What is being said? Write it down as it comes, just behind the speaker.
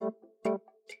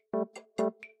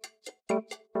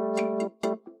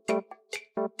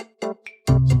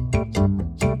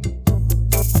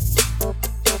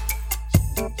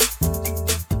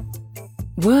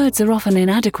Words are often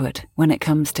inadequate when it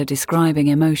comes to describing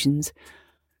emotions.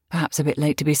 Perhaps a bit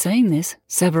late to be saying this,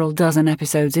 several dozen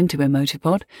episodes into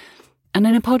Emotivpod, and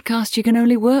in a podcast you can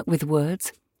only work with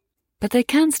words. But they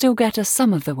can still get us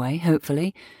some of the way,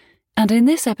 hopefully, and in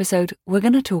this episode we're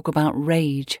going to talk about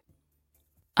rage.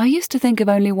 I used to think of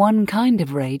only one kind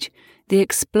of rage, the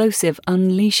explosive,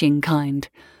 unleashing kind,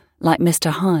 like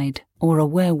Mr. Hyde, or a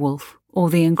werewolf, or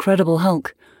the Incredible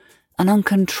Hulk, an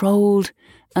uncontrolled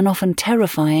and often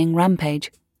terrifying rampage,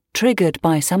 triggered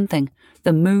by something,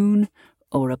 the moon,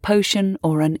 or a potion,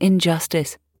 or an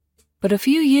injustice. But a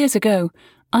few years ago,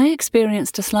 I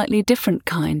experienced a slightly different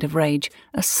kind of rage,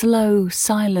 a slow,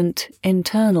 silent,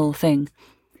 internal thing.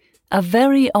 A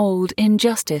very old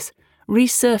injustice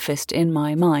resurfaced in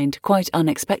my mind quite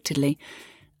unexpectedly,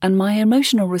 and my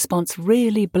emotional response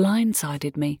really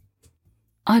blindsided me.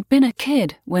 I'd been a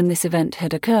kid when this event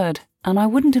had occurred, and I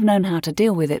wouldn't have known how to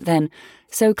deal with it then,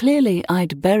 so clearly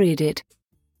I'd buried it.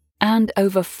 And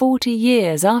over 40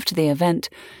 years after the event,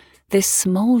 this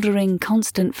smouldering,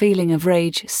 constant feeling of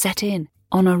rage set in,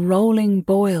 on a rolling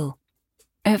boil.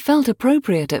 It felt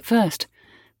appropriate at first,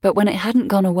 but when it hadn't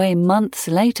gone away months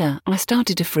later, I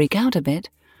started to freak out a bit.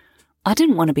 I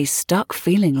didn't want to be stuck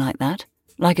feeling like that,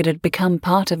 like it had become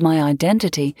part of my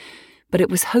identity, but it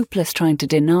was hopeless trying to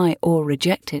deny or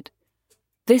reject it.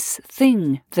 This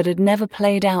thing that had never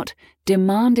played out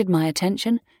demanded my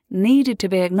attention, needed to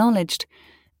be acknowledged,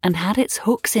 and had its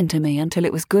hooks into me until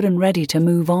it was good and ready to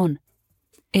move on.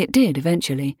 It did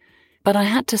eventually, but I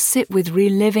had to sit with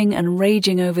reliving and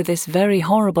raging over this very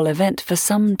horrible event for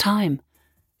some time.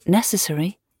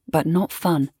 Necessary, but not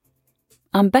fun.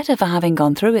 I'm better for having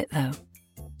gone through it, though.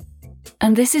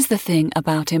 And this is the thing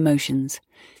about emotions.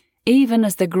 Even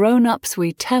as the grown-ups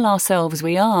we tell ourselves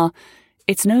we are,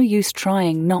 it's no use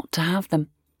trying not to have them.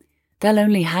 They'll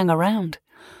only hang around,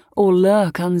 or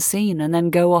lurk unseen and then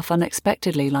go off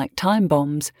unexpectedly like time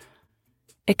bombs.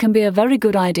 It can be a very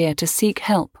good idea to seek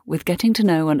help with getting to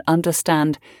know and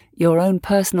understand your own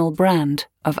personal brand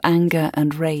of anger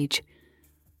and rage.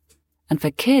 And for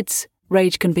kids,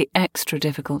 rage can be extra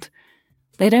difficult.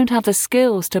 They don't have the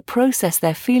skills to process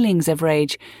their feelings of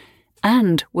rage,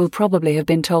 and will probably have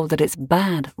been told that it's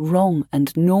bad, wrong,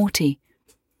 and naughty.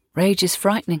 Rage is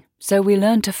frightening, so we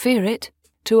learn to fear it,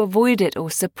 to avoid it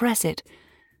or suppress it,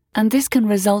 and this can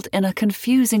result in a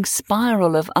confusing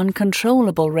spiral of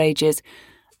uncontrollable rages,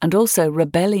 and also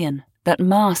rebellion that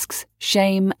masks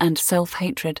shame and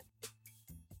self-hatred.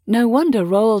 No wonder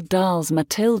Roald Dahl's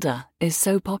Matilda is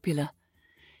so popular.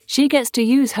 She gets to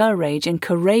use her rage in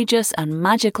courageous and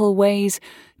magical ways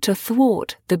to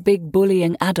thwart the big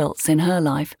bullying adults in her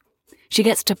life. She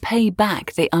gets to pay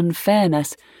back the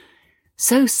unfairness.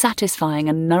 So satisfying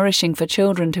and nourishing for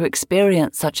children to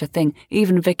experience such a thing,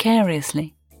 even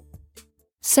vicariously.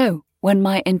 So, when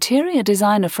my interior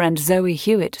designer friend Zoe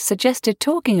Hewitt suggested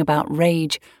talking about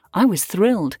rage, I was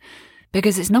thrilled,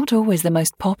 because it's not always the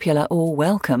most popular or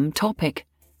welcome topic.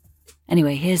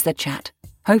 Anyway, here's the chat.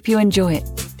 Hope you enjoy it.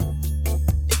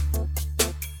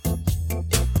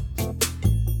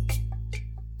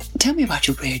 Tell me about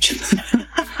your rage.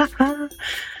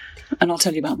 And I'll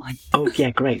tell you about mine. Oh, yeah,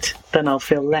 great. Then I'll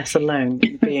feel less alone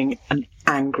in being an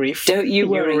angry, don't you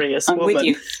worry, I'm woman. with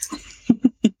you.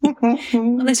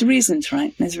 Well, there's reasons,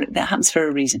 right? That happens for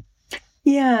a reason.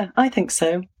 Yeah, I think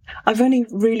so. I've only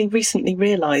really recently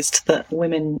realised that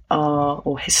women are,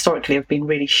 or historically have been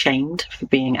really shamed for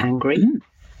being angry. Mm.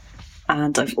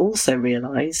 And I've also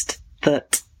realised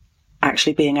that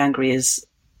actually being angry is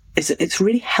it's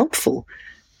really helpful,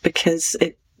 because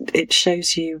it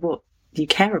shows you what you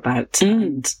care about,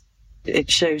 and it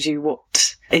shows you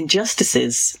what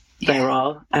injustices there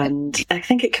are, and I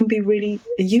think it can be really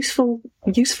a useful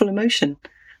emotion.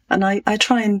 And I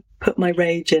try and put my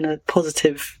rage in a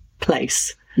positive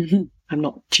place. Mm-hmm. I'm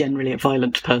not generally a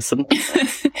violent person.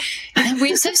 And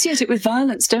we associate it with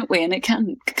violence, don't we? And it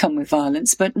can come with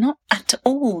violence, but not at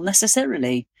all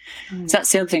necessarily. So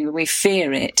that's the other thing, we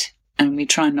fear it and we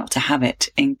try not to have it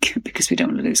because we don't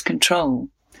want to lose control.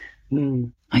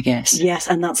 I guess. Yes,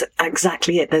 and that's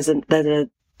exactly it. There's a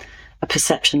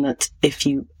perception that if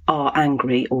you are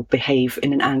angry or behave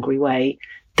in an angry way,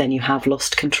 then you have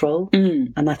lost control.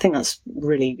 And I think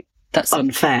that's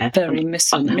unfair. Very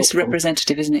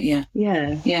misrepresentative, isn't it? Yeah.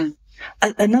 Yeah. Yeah.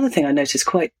 Another thing I noticed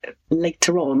quite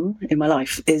later on in my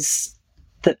life is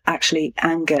that actually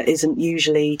anger isn't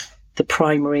usually the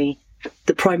primary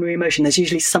emotion. There's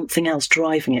usually something else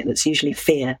driving it. That's usually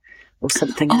fear or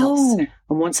something else.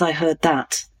 And once I heard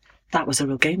that was a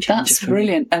real game changer. That's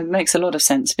brilliant. It makes a lot of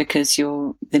sense, because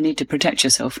the need to protect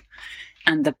yourself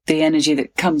and the energy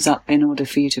that comes up in order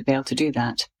for you to be able to do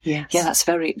that. Yes. Yeah, that's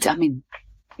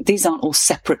these aren't all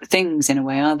separate things in a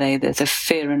way, are they? The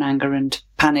fear and anger and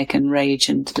panic and rage,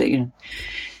 and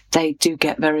they do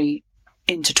get very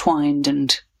intertwined,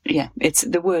 and it's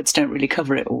the words don't really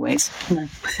cover it always. No.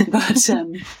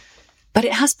 But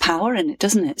it has power in it,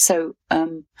 doesn't it? So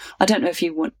I don't know if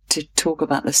you want to talk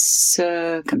about the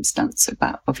circumstance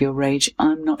of your rage.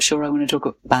 I'm not sure I want to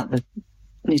talk about the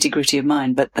nitty-gritty of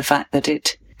mine, but the fact that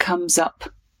it comes up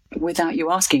without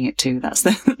you asking it to,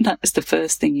 that is the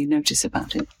first thing you notice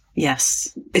about it.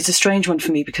 Yes. It's a strange one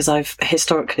for me because I've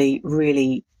historically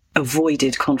really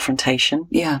avoided confrontation.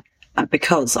 Yeah.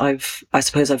 Because I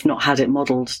suppose I've not had it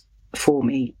modelled for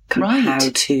me how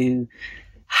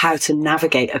to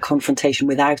navigate a confrontation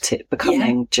without it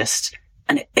becoming just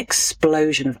an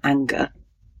explosion of anger.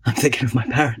 I'm thinking of my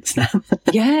parents now.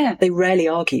 Yeah. They rarely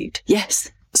argued.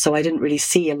 Yes. So I didn't really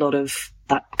see a lot of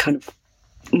that kind of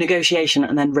negotiation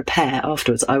and then repair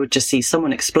afterwards. I would just see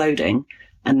someone exploding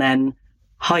and then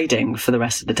hiding for the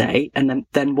rest of the day and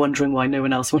then wondering why no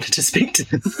one else wanted to speak to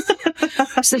them.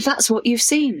 So that's what you've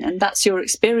seen and that's your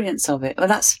experience of it. Well,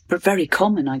 that's very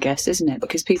common, I guess, isn't it?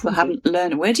 Because people haven't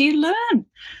learned. Where do you learn?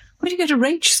 Where do you go to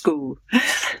rage school?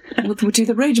 We'll do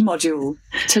the rage module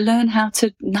to learn how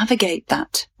to navigate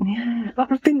that. Yeah,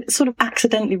 I've been sort of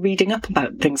accidentally reading up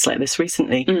about things like this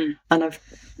recently. And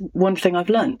one thing I've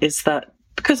learned is that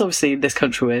because obviously in this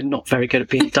country we're not very good at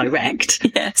being direct.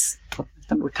 Yes.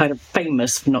 And we're kind of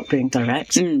famous for not being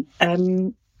direct.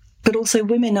 But also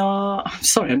women are,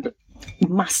 I'm a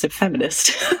massive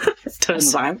feminist,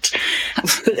 turns out.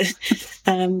 But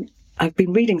I've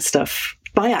been reading stuff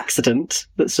by accident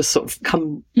that's just sort of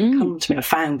come to me. I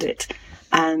found it.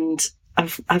 And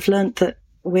I've learned that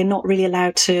we're not really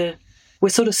allowed to, we're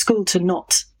sort of schooled to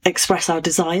not express our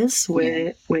desires.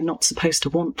 We're not supposed to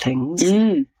want things.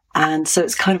 And so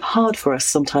it's kind of hard for us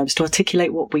sometimes to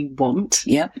articulate what we want.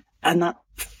 Yep. And that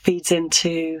feeds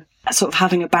into sort of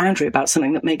having a boundary about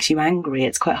something that makes you angry.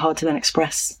 It's quite hard to then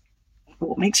express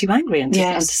what makes you angry and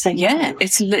to say no.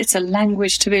 It's a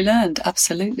language to be learned,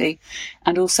 absolutely.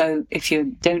 And also, if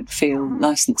you don't feel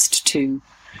licensed to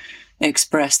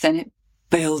express, then it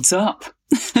builds up.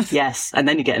 Yes, and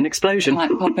then you get an explosion.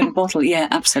 Like pop in a bottle, yeah,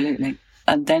 absolutely.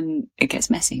 And then it gets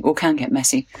messy, or can get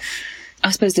messy. I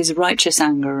suppose there's righteous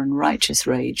anger and righteous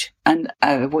rage. And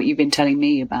what you've been telling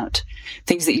me about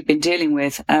things that you've been dealing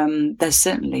with, there's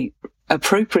certainly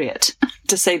appropriate,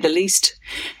 to say the least,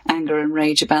 anger and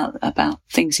rage about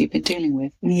things you've been dealing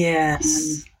with.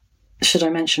 Yes. Should I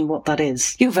mention what that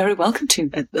is? You're very welcome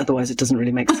to. Otherwise it doesn't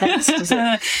really make sense, does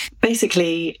it?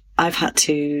 Basically, I've had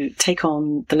to take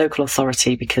on the local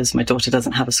authority because my daughter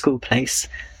doesn't have a school place.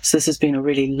 So this has been a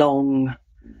really long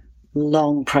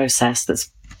process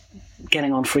that's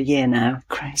getting on for a year now.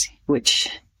 Crazy. Which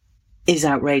is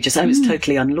outrageous. I mean, it's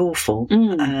totally unlawful.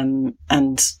 And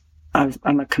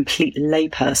I'm a complete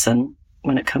layperson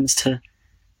when it comes to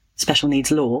special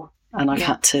needs law. And I've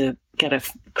had to get a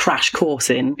crash course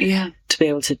in to be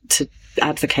able to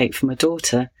advocate for my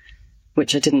daughter,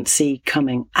 which I didn't see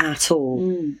coming at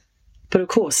all. But of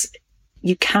course,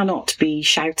 you cannot be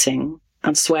shouting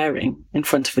and swearing in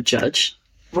front of a judge.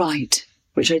 Right.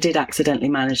 Which I did accidentally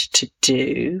manage to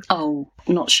do. Oh.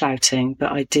 Not shouting,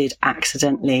 but I did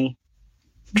accidentally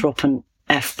drop an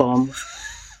F-bomb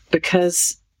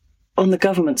because on the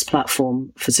government's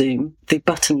platform for Zoom, the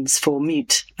buttons for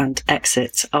mute and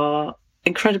exit are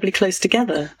incredibly close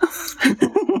together.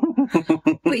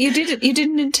 But you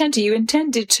didn't intend to. You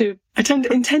intended to. I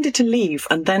intended to leave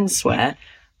and then swear.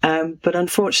 But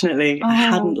unfortunately, I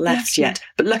hadn't left yet.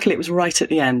 But luckily, it was right at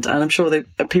the end. And I'm sure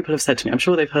people have said to me, I'm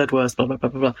sure they've heard worse, blah, blah, blah,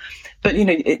 blah, blah. But,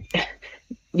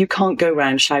 you can't go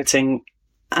around shouting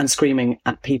and screaming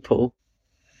at people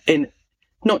in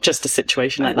not just a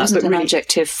situation like that. Wasn't but an really...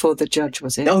 adjective for the judge,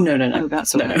 was it? Oh, no. Oh,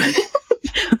 that's all right.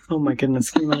 Oh, my goodness.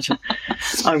 Can you imagine?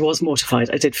 I was mortified.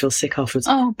 I did feel sick afterwards.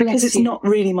 Oh, bless you. Because it's not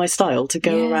really my style to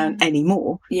go around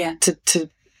anymore. Yeah.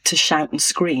 To shout and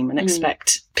scream and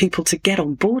expect people to get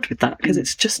on board with that, because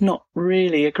it's just not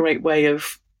really a great way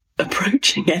of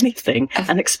approaching anything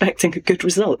and expecting a good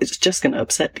result. It's just going to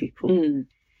upset people.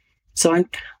 So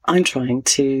I'm trying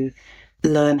to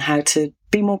learn how to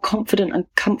be more confident and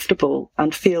comfortable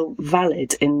and feel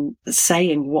valid in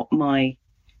saying what my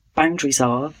boundaries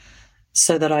are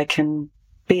so that I can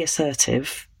be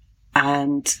assertive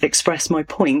and express my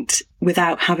point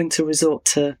without having to resort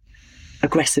to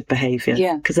aggressive behaviour.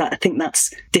 Yeah. Because I think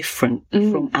that's different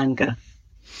from anger.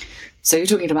 So you're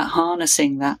talking about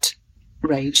harnessing that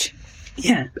rage.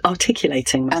 Yeah,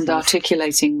 articulating myself. And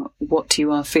articulating what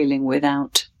you are feeling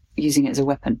without using it as a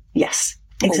weapon. Yes,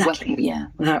 exactly.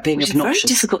 Without being obnoxious. Which is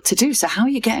very difficult to do. So how are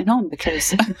you getting on?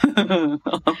 Because...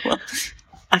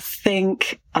 I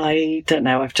think, I don't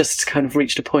know, I've just kind of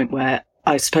reached a point where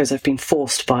I suppose I've been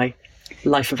forced by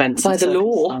life events. By the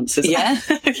law. Yeah.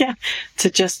 Yeah. To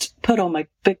just put on my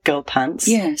big girl pants.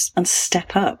 Yes. And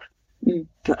step up.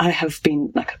 But I have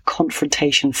been like a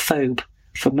confrontation phobe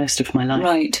for most of my life.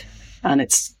 Right. And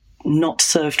it's not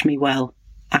served me well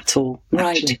at all.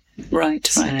 Actually. Right.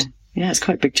 So, yeah, it's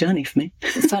quite a big journey for me.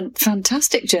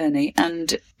 Fantastic journey,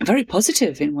 and very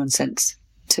positive in one sense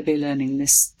to be learning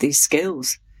these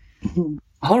skills. Mm-hmm.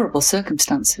 Horrible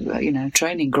circumstance,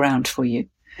 training ground for you.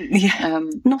 Yeah,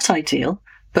 not ideal,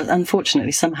 but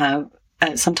unfortunately somehow,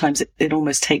 sometimes it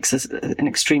almost takes an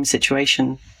extreme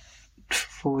situation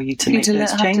for you to make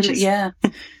those changes. Yeah,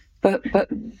 but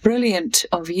brilliant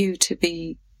of you to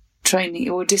be training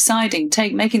or deciding,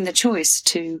 making the choice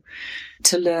to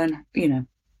learn,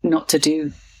 not to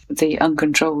do the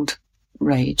uncontrolled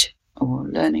rage, or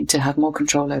learning to have more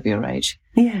control over your rage.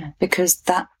 Yeah, because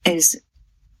that is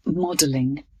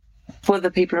modelling for the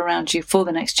people around you, for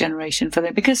the next generation,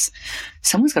 because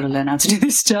someone's got to learn how to do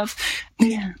this stuff.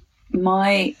 Yeah,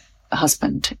 my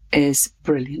husband is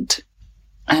brilliant.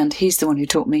 And he's the one who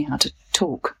taught me how to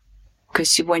talk.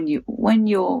 Because when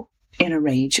you're in a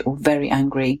rage or very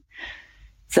angry,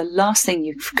 the last thing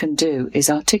you can do is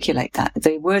articulate that.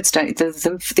 The words don't.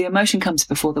 The emotion comes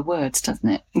before the words, doesn't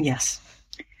it? Yes.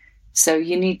 So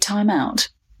you need time out.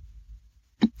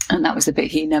 And that was the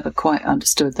bit he never quite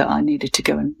understood, that I needed to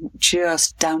go and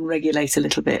just down-regulate a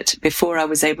little bit before I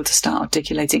was able to start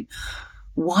articulating,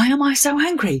 why am I so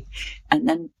angry? And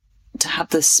then to have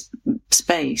this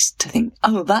space to think,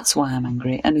 oh, that's why I'm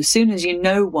angry. And as soon as you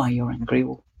know why you're angry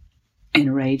or in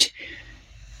a rage,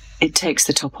 it takes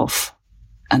the top off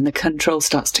and the control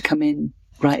starts to come in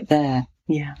right there.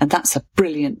 Yeah. And that's a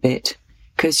brilliant bit,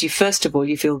 because you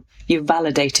feel you've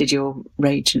validated your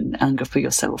rage and anger for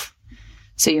yourself.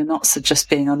 So you're not just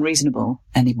being unreasonable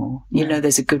anymore. You know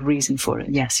there's a good reason for it.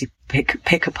 Yes, you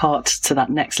pick apart to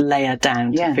that next layer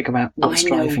down to figure out what's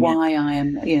driving it. I know why I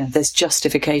am, there's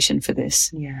justification for this.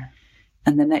 Yeah.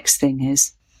 And the next thing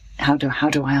is, how do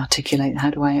I articulate, how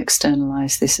do I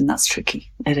externalise this? And that's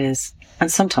tricky. It is.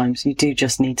 And sometimes you do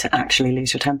just need to actually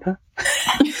lose your temper.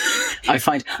 I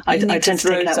find I tend to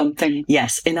take something.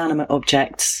 Yes, inanimate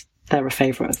objects, they're a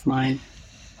favourite of mine.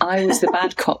 I was the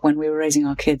bad cop when we were raising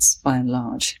our kids, by and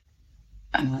large.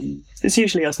 It's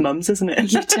usually us mums, isn't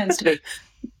it? It tends to be.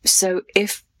 So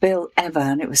if Bill ever,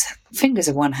 and it was fingers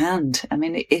of one hand, I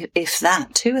mean, if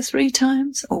that 2 or 3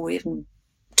 times, or even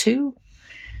 2,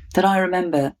 that I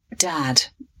remember, Dad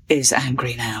is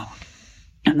angry now.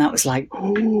 And that was like,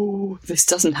 oh, this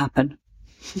doesn't happen.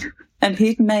 And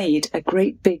he'd made a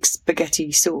great big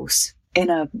spaghetti sauce in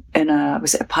a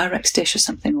was it a Pyrex dish or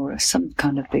something, or some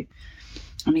kind of big.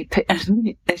 And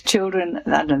the children,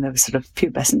 I don't know, they were sort of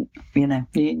pubescent,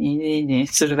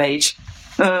 sort of age.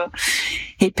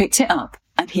 He picked it up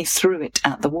and he threw it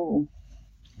at the wall.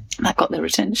 That got their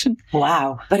attention.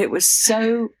 Wow. But it was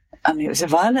it was a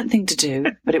violent thing to do,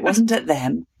 but it wasn't at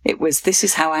them. It was, this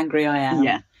is how angry I am.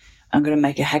 Yeah. I'm going to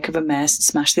make a heck of a mess and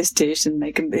smash this dish and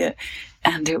make them beer.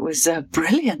 And it was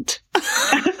brilliant.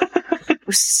 It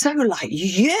was so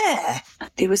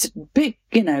it was a big,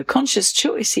 conscious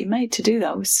choice he made to do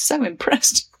that. I was so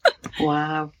impressed.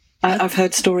 Wow. I've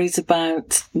heard stories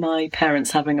about my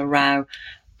parents having a row,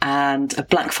 and a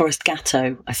Black Forest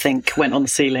Gatto, I think, went on the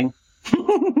ceiling.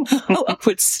 Oh,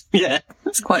 upwards. Yeah.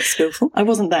 That's quite skillful. I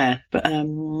wasn't there, but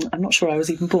I'm not sure I was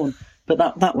even born. But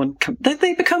that one,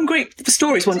 they become great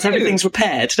stories once everything's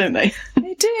repaired, don't they?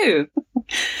 They do.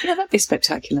 Yeah, that'd be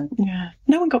spectacular. Yeah.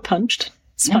 No one got punched.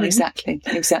 No, exactly.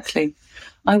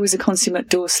 I was a consummate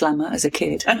door slammer as a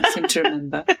kid, I seem to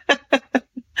remember.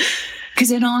 Because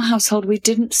in our household, we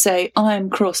didn't say, I'm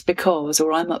cross because,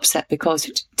 or I'm upset because.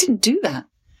 We didn't do that.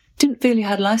 Didn't feel you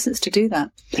had license to do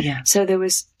that. Yeah. So there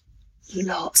was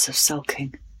lots of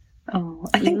sulking. Oh,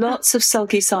 I think lots of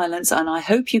sulky silence, and I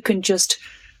hope you can just,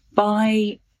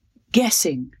 by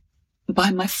guessing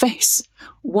by my face,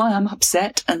 why I'm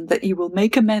upset, and that you will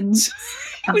make amends.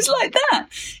 It was like that.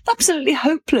 Absolutely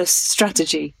hopeless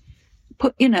strategy.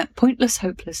 Pointless,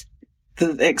 hopeless.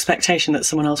 The expectation that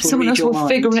someone else will read your mind.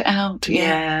 Figure it out.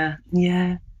 Yeah.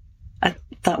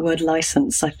 That word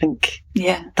license, I think.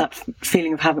 Yeah. That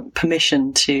feeling of having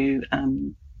permission to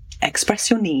express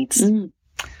your needs. Mm.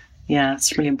 Yeah,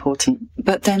 it's really important.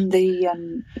 But then the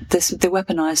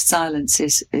weaponized silence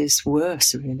is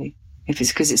worse, really. If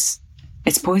it's because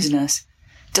it's poisonous,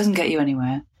 it doesn't get you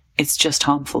anywhere. It's just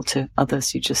harmful to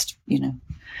others. You just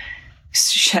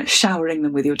showering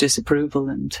them with your disapproval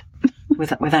and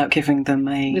without giving them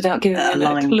a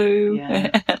line. A clue.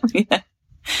 Yeah. Yeah.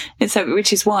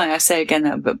 Which is why I say again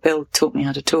that, but Bill taught me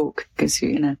how to talk, because,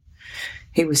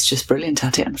 he was just brilliant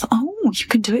at it. And I thought, oh, you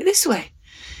can do it this way.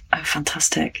 Oh,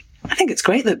 fantastic. I think it's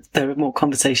great that there are more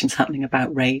conversations happening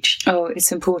about rage. Oh,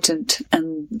 it's important.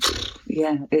 And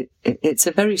yeah, it's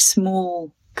a very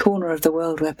small corner of the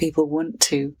world where people want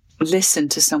to listen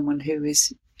to someone who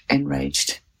is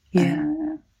enraged. Yeah.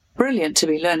 Brilliant to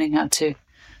be learning how to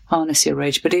harness your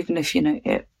rage. But even if,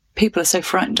 people are so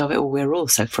frightened of it, or we're all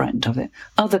so frightened of it,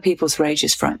 other people's rage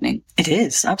is frightening. It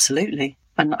is, absolutely.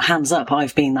 And hands up,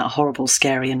 I've been that horrible,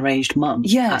 scary, enraged mum.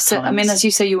 Yeah, so, times. I mean, as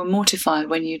you say, you were mortified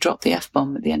when you dropped the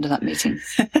F-bomb at the end of that meeting.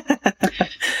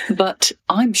 But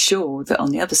I'm sure that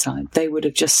on the other side, they would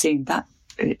have just seen that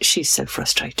she's so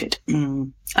frustrated.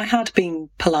 I had been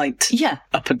polite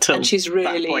up until and she's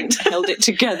really that point. held it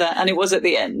together, and it was at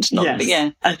the end.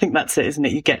 I think that's it, isn't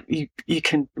it? You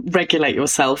can regulate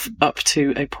yourself up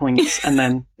to a point, and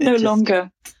then no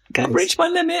longer. Goes. I've reached my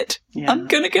limit. Yeah. I'm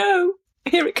going to go.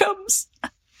 Here it comes.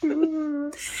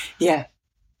 Yeah.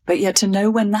 But yeah, to know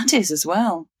when that is as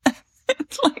well.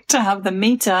 It's like to have the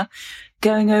meter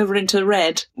going over into the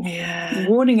red. Yeah.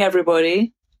 Warning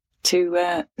everybody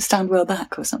to stand well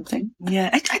back or something.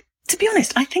 Yeah. To be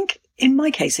honest, I think in my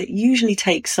case, it usually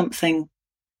takes something,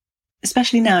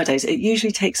 especially nowadays, it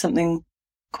usually takes something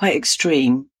quite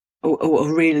extreme or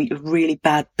a really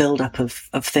bad build-up of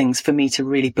things for me to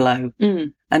really blow.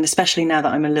 And especially now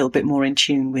that I'm a little bit more in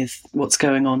tune with what's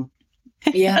going on.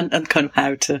 Yeah. and kind of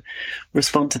how to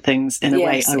respond to things in a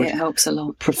way I would it helps a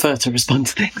lot. prefer to respond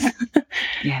to things.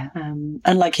 Yeah.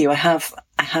 And like you, I have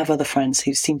other friends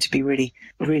who seem to be really,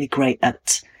 really great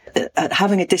at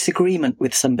having a disagreement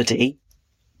with somebody,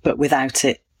 but without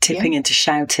it tipping into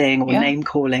shouting or name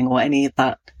calling or any of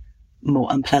that more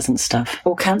unpleasant stuff.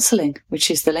 Or cancelling,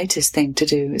 which is the latest thing to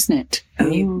do, isn't it?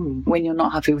 When you're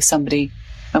not happy with somebody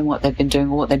and what they've been doing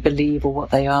or what they believe or what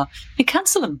they are, you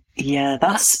cancel them. Yeah,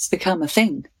 that's become a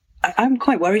thing. I'm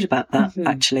quite worried about that,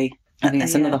 actually. I think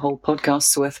that's another whole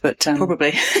podcast's worth, but...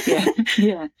 probably.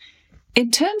 Yeah.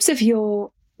 In terms of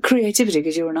your creativity,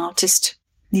 because you're an artist,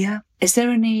 is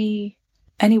there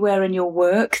anywhere in your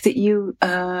work that you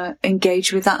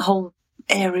engage with that whole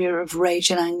area of rage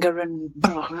and anger and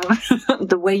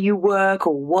the way you work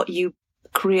or what you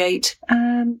create?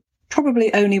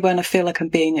 Probably only when I feel like I'm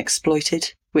being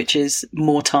exploited, which is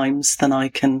more times than I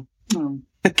can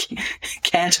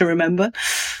care to remember.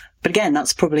 But again,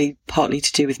 that's probably partly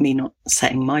to do with me not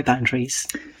setting my boundaries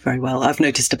very well. I've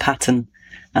noticed a pattern,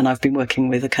 and I've been working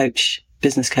with a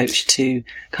business coach, to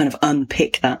kind of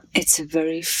unpick that. It's a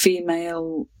very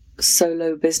female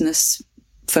solo business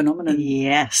phenomenon.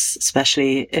 Yes,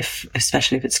 especially if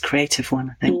it's a creative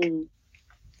one, I think.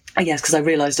 Yes, because I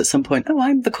realised at some point,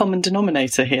 I'm the common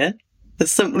denominator here.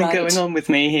 There's something going on with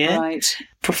me here. Right.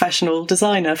 Professional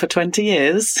designer for 20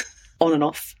 years, on and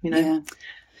off, Yeah.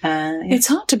 It's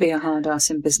hard to be a hard ass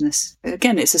in business.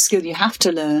 Again, it's a skill you have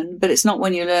to learn, but it's not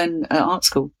when you learn at art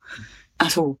school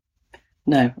at all.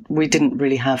 No, we didn't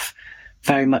really have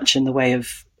very much in the way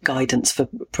of guidance for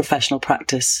professional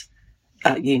practice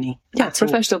at uni. Yeah,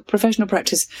 professional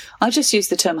practice. I just use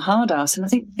the term hard ass, and I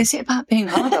think, is it about being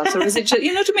hard ass, or is it just,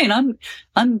 you know what I mean?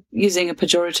 I'm using a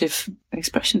pejorative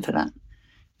expression for that.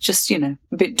 Just, a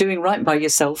bit doing right by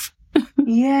yourself.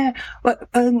 Yeah.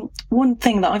 Well, one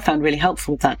thing that I found really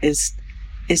helpful with that is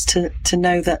to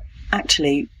know that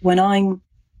actually when I'm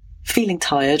feeling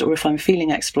tired or if I'm feeling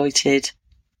exploited,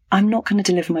 I'm not going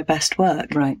to deliver my best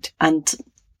work. Right. And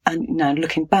now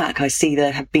looking back, I see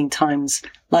there have been times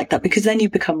like that, because then you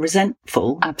become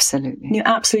resentful. Absolutely. You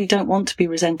absolutely don't want to be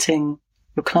resenting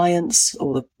your clients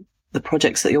or the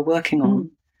projects that you're working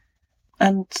on.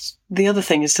 And the other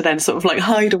thing is to then sort of like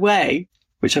hide away,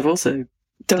 which I've also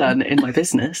done in my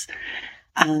business.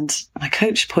 And my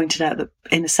coach pointed out that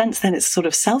in a sense, then it's sort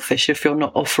of selfish if you're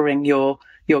not offering your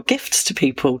gifts to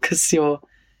people, because you're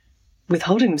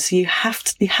withholding them. So you have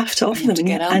to offer them,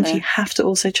 and you have to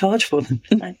also charge for them.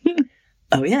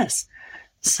 Oh yes.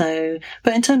 So,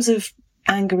 but in terms of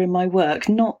anger in my work,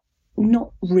 not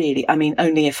really. I mean,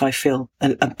 only if I feel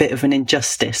a bit of an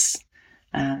injustice.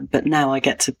 But now I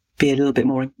get to be a little bit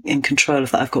more in control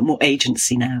of that. I've got more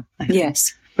agency now.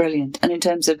 Yes, brilliant. And in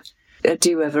terms of, do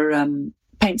you ever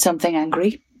paint something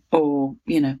angry or,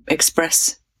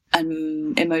 express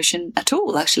an emotion at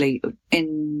all, actually,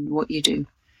 in what you do?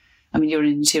 I mean, you're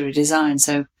in interior design,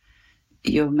 so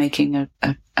you're making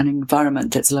an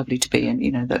environment that's lovely to be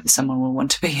in, that someone will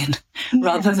want to be in,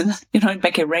 rather than,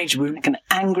 make a rage room. Like an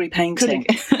angry painting.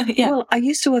 Yeah. Well, I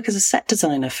used to work as a set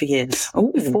designer for years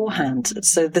beforehand.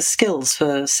 So the skills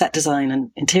for set design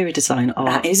and interior design are...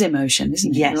 That is emotion,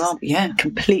 isn't it? Yes. Yeah.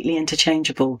 Completely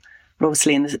interchangeable But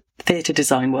obviously in the theatre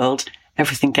design world,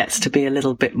 everything gets to be a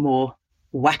little bit more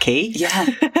wacky.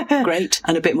 Yeah, great.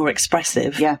 And a bit more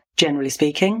expressive, generally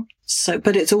speaking. So,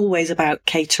 but it's always about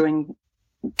catering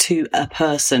to a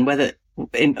person, whether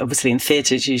obviously in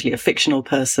theatre it's usually a fictional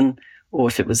person, or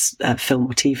if it was film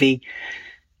or TV.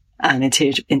 And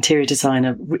interior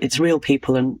designer, it's real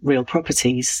people and real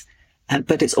properties.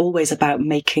 But it's always about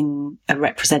making a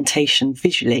representation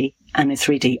visually and in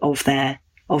 3D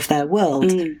of their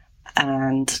world.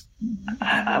 And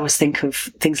I always think of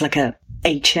things like a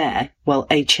chair. Well,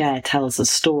 a chair tells a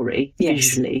story,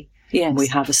 usually. Yes. We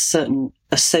have a certain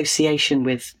association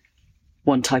with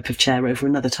one type of chair over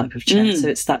another type of chair. So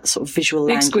it's that sort of visual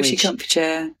big language. Squishy comfy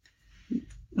chair.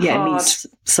 Yeah, hard, it means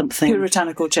something.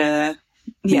 Puritanical chair.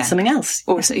 Means something else.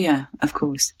 Also, yeah, of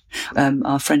course.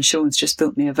 Our friend Sean's just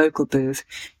built me a vocal booth,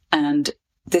 and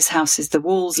this house is, the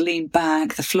walls lean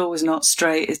back, the floor is not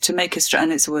straight. It's to make it straight,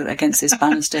 and it's against this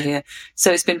banister here.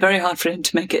 So it's been very hard for him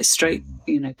to make it a straight,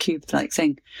 cube-like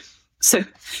thing. So,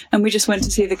 and we just went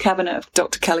to see the cabinet of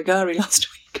Dr. Caligari last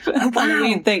week, a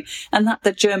Halloween thing, and that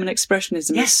the German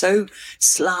expressionism is so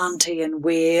slanty and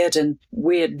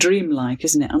weird dreamlike,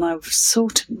 isn't it? And I was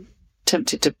sort of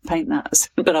tempted to paint that,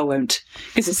 but I won't,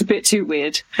 because it's a bit too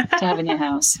weird to have in your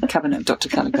house. A cabinet of Dr.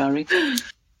 Caligari.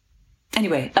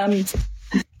 Anyway,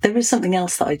 there is something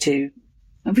else that I do.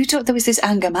 We talked, there was this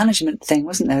anger management thing,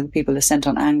 wasn't there? People are sent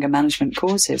on anger management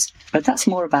courses, but that's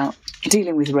more about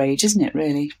dealing with rage, isn't it,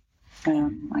 really?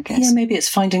 I guess. Yeah, maybe it's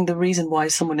finding the reason why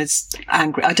someone is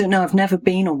angry. I don't know, I've never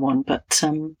been on one, but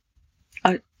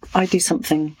I do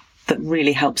something that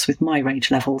really helps with my rage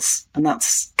levels, and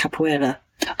that's capoeira.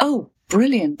 Oh,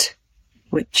 brilliant.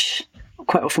 Which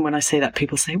quite often when I say that,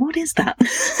 people say, what is that?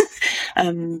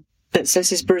 But so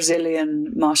this is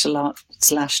Brazilian martial art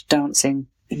 / dancing.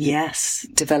 Yes.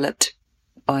 Developed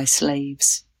by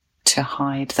slaves to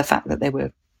hide the fact that they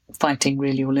were fighting,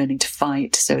 really, or learning to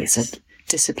fight. So it's a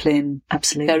discipline.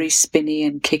 Absolutely. Very spinny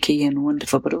and kicky and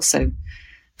wonderful, but also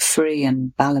free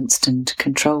and balanced and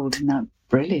controlled. And that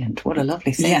brilliant. What a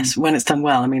lovely thing. Yes, when it's done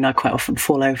well. I mean, I quite often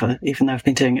fall over, even though I've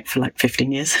been doing it for like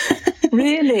 15 years.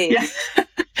 Really? Yeah.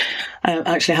 I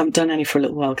actually haven't done any for a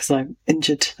little while because I'm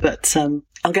injured, but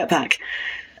I'll get back.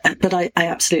 But I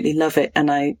absolutely love it,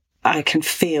 and I can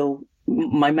feel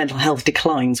my mental health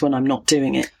declines when I'm not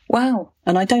doing it. Wow.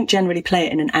 And I don't generally play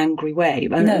it in an angry way.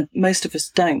 No. Most of us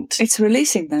don't. It's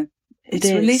releasing, though. It's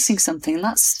is. releasing something, and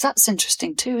that's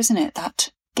interesting too, isn't it?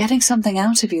 That getting something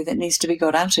out of you that needs to be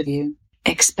got out of you,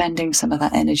 expending some of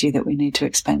that energy that we need to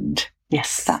expend.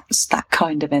 Yes. That's that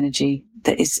kind of energy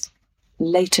that is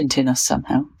latent in us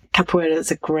somehow. Capoeira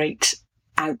is a great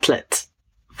outlet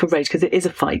for rage because it is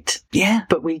a fight. Yeah.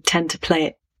 But we tend to play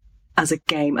it as a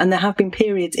game. And there have been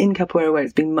periods in capoeira where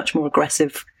it's been much more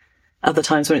aggressive, other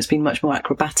times when it's been much more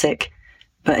acrobatic.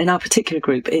 But in our particular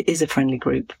group, it is a friendly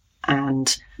group.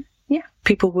 And yeah,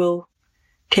 people will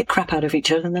kick crap out of each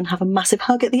other and then have a massive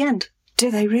hug at the end.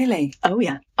 Do they really? Oh,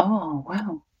 yeah. Oh,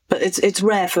 wow. But it's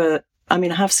rare for... I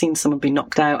mean, I have seen someone be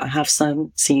knocked out. I have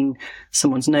seen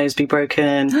someone's nose be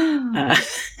broken.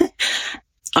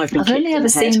 I've only ever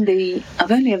seen the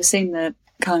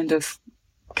kind of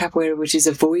capoeira which is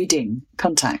avoiding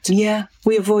contact. Yeah,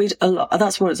 we avoid a lot.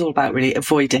 That's what it's all about, really,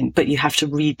 avoiding. But you have to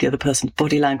read the other person's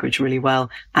body language really well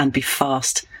and be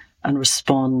fast and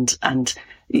respond. And,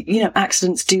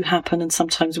 accidents do happen, and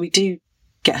sometimes we do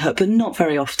get hurt, but not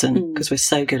very often because we're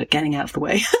so good at getting out of the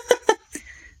way.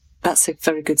 That's a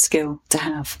very good skill to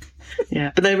have.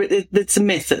 Yeah, but it's a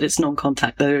myth that it's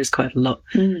non-contact. There is quite a lot.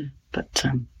 But,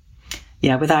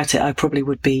 without it, I probably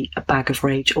would be a bag of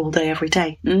rage all day, every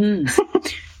day.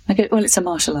 Okay, well, it's a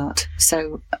martial art.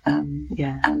 So,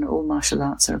 and all martial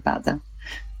arts are about the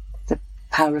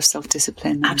power of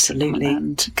self-discipline. Absolutely.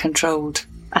 And controlled.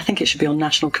 I think it should be on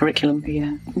national curriculum.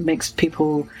 Yeah. It makes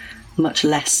people much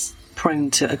less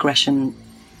prone to aggression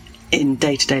in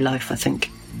day-to-day life, I think.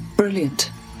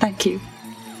 Brilliant. Thank you.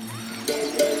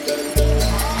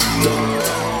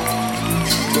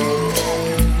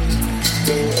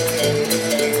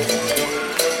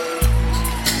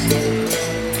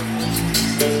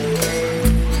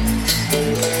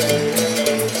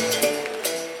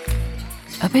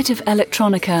 A bit of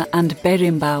electronica and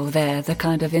berimbau there, the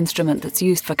kind of instrument that's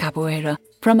used for capoeira,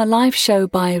 from a live show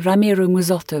by Ramiro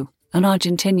Muzotto, an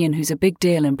Argentinian who's a big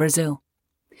deal in Brazil.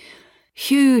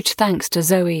 Huge thanks to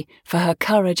Zoe for her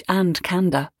courage and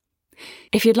candour.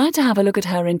 If you'd like to have a look at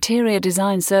her interior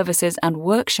design services and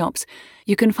workshops,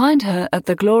 you can find her at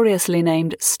the gloriously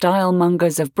named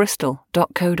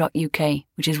stylemongersofbristol.co.uk,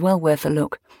 which is well worth a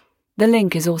look. The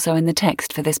link is also in the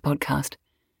text for this podcast.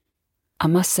 I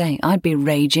must say, I'd be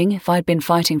raging if I'd been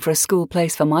fighting for a school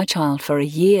place for my child for a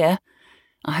year.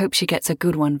 I hope she gets a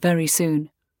good one very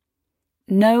soon.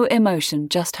 No emotion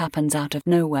just happens out of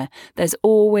nowhere. There's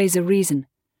always a reason.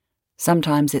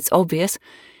 Sometimes it's obvious,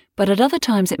 but at other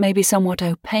times it may be somewhat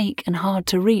opaque and hard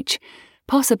to reach,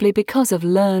 possibly because of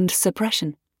learned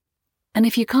suppression. And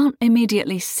if you can't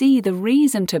immediately see the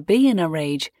reason to be in a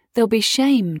rage, there'll be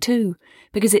shame too,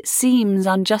 because it seems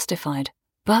unjustified.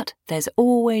 But there's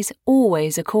always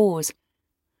a cause.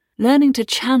 Learning to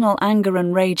channel anger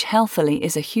and rage healthily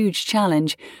is a huge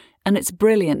challenge, and it's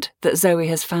brilliant that Zoe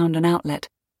has found an outlet.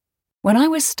 When I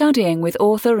was studying with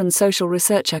author and social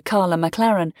researcher Carla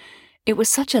McLaren, it was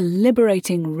such a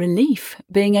liberating relief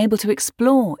being able to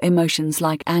explore emotions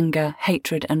like anger,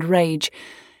 hatred, and rage,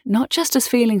 not just as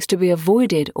feelings to be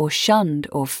avoided or shunned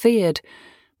or feared,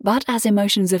 but as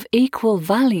emotions of equal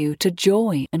value to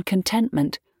joy and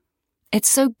contentment. It's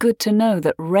so good to know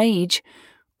that rage,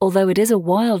 although it is a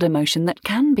wild emotion that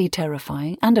can be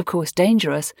terrifying and of course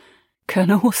dangerous,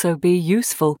 can also be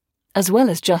useful, as well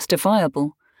as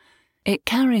justifiable. It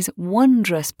carries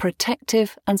wondrous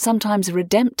protective and sometimes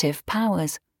redemptive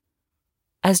powers.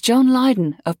 As John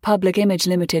Lydon of Public Image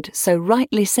Limited so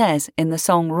rightly says in the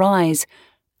song Rise,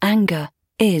 anger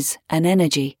is an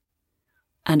energy.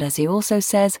 And as he also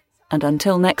says, and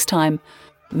until next time,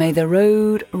 may the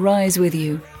road rise with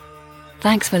you.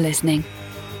 Thanks for listening.